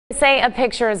Say a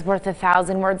picture is worth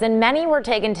 1,000 words, and many were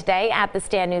taken today at the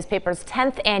Stand newspaper's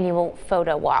 10th annual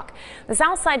photo walk. The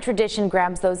Southside tradition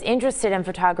grabs those interested in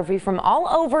photography from all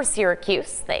over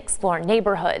Syracuse. They explore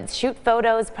neighborhoods, shoot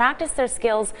photos, practice their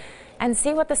skills, and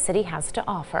see what the city has to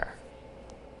offer.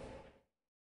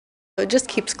 It just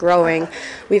keeps growing.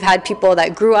 We've had people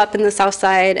that grew up in the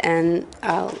Southside and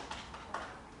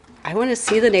I want to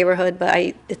see the neighborhood,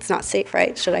 but it's not safe,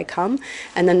 right? Should I come?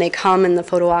 And then they come in the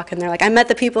photo walk and they're like, I met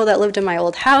the people that lived in my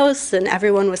old house and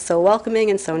everyone was so welcoming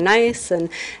and so nice. And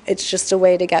it's just a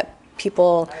way to get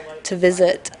people to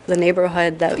visit the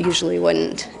neighborhood that usually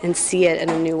wouldn't and see it in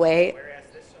a new way.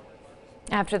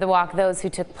 After the walk, those who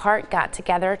took part got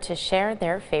together to share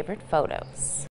their favorite photos.